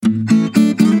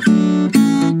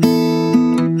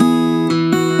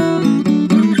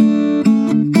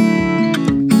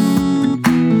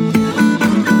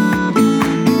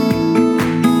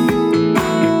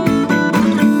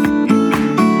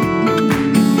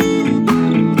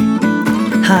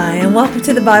and welcome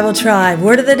to the Bible Tribe.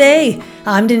 Word of the Day.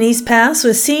 I'm Denise Pass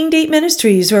with Seeing Deep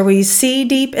Ministries, where we see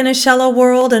deep in a shallow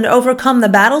world and overcome the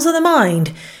battles of the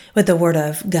mind with the Word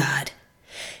of God.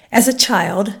 As a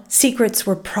child, secrets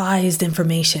were prized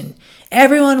information.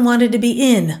 Everyone wanted to be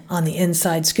in on the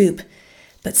inside scoop.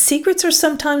 But secrets are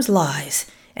sometimes lies,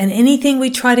 and anything we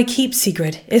try to keep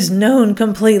secret is known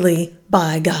completely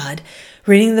by God.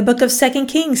 Reading the book of 2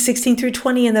 Kings 16 through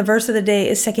 20, and the verse of the day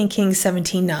is 2 Kings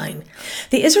 17:9.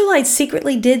 The Israelites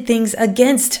secretly did things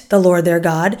against the Lord their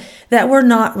God that were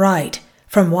not right.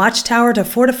 From watchtower to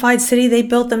fortified city, they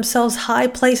built themselves high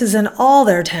places in all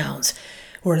their towns.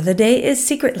 Word of the day is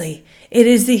secretly. It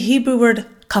is the Hebrew word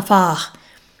khaw-faw.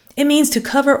 It means to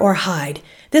cover or hide.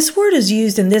 This word is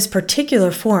used in this particular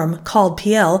form, called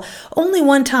PL, only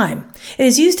one time. It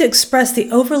is used to express the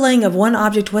overlaying of one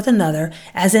object with another,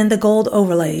 as in the gold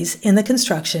overlays in the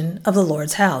construction of the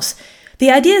Lord's house.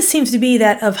 The idea seems to be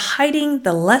that of hiding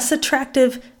the less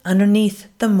attractive underneath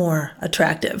the more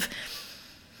attractive.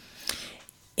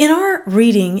 In our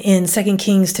reading in 2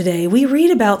 Kings today, we read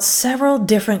about several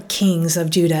different kings of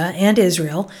Judah and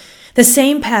Israel. The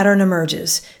same pattern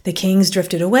emerges. The kings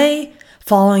drifted away,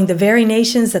 following the very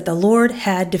nations that the Lord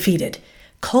had defeated.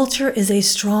 Culture is a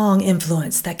strong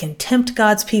influence that can tempt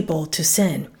God's people to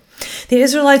sin. The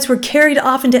Israelites were carried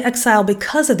off into exile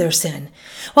because of their sin.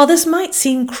 While this might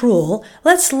seem cruel,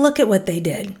 let's look at what they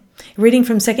did. Reading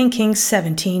from 2 Kings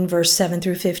 17, verse 7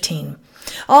 through 15.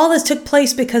 All this took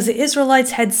place because the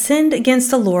Israelites had sinned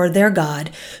against the Lord their God,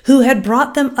 who had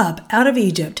brought them up out of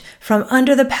Egypt from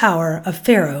under the power of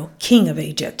Pharaoh, king of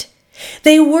Egypt.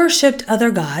 They worshipped other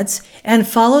gods and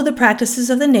followed the practices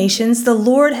of the nations the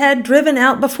Lord had driven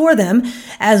out before them,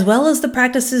 as well as the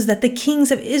practices that the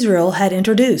kings of Israel had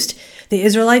introduced. The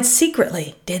Israelites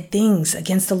secretly did things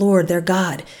against the Lord their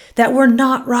God that were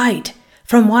not right.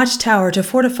 From watchtower to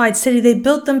fortified city, they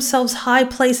built themselves high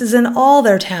places in all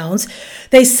their towns.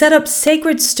 They set up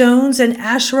sacred stones and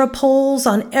Asherah poles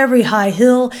on every high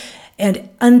hill and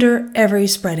under every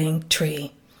spreading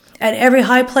tree. At every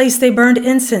high place they burned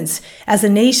incense, as the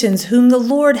nations whom the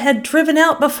Lord had driven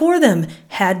out before them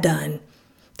had done.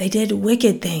 They did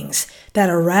wicked things that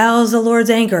aroused the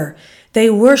Lord's anger. They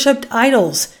worshipped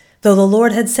idols, though the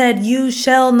Lord had said, "You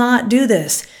shall not do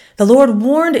this." The Lord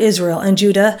warned Israel and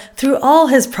Judah through all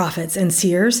his prophets and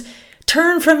seers,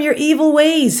 "Turn from your evil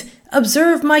ways,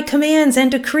 observe my commands and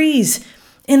decrees,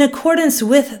 in accordance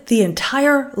with the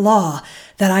entire law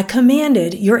that I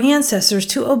commanded your ancestors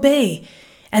to obey,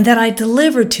 and that I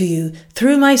delivered to you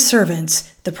through my servants,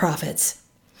 the prophets."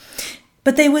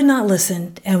 But they would not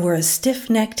listen and were as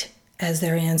stiff-necked as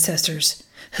their ancestors,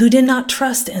 who did not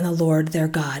trust in the Lord their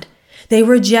God. They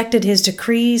rejected his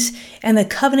decrees and the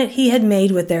covenant he had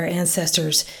made with their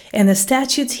ancestors and the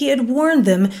statutes he had warned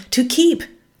them to keep.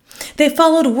 They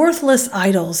followed worthless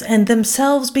idols and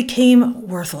themselves became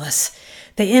worthless.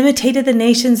 They imitated the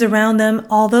nations around them,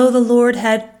 although the Lord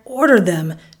had ordered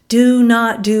them, "Do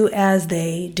not do as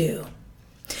they do."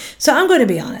 So I'm going to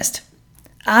be honest.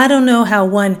 I don't know how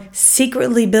one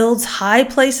secretly builds high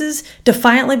places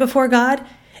defiantly before God.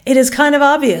 It is kind of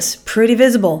obvious, pretty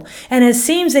visible, and it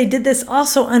seems they did this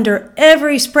also under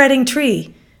every spreading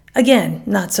tree. Again,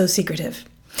 not so secretive.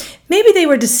 Maybe they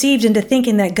were deceived into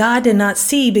thinking that God did not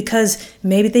see because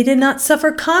maybe they did not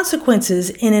suffer consequences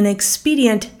in an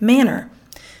expedient manner.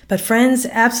 But friends,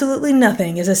 absolutely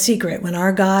nothing is a secret when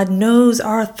our God knows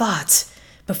our thoughts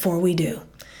before we do.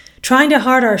 Trying to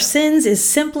hide our sins is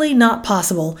simply not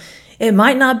possible. It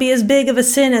might not be as big of a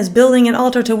sin as building an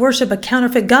altar to worship a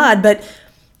counterfeit God, but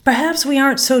perhaps we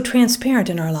aren't so transparent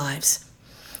in our lives.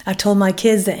 I've told my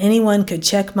kids that anyone could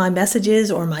check my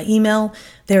messages or my email.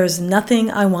 There is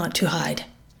nothing I want to hide.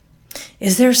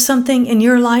 Is there something in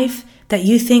your life that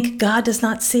you think God does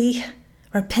not see?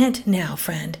 Repent now,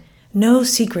 friend. No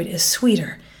secret is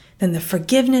sweeter than the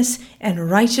forgiveness and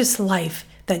righteous life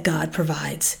that God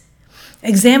provides.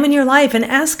 Examine your life and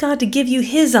ask God to give you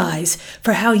his eyes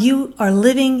for how you are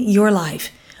living your life.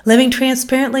 Living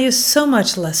transparently is so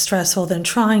much less stressful than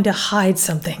trying to hide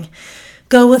something.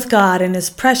 Go with God and his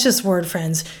precious word,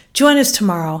 friends. Join us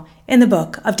tomorrow in the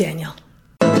book of Daniel.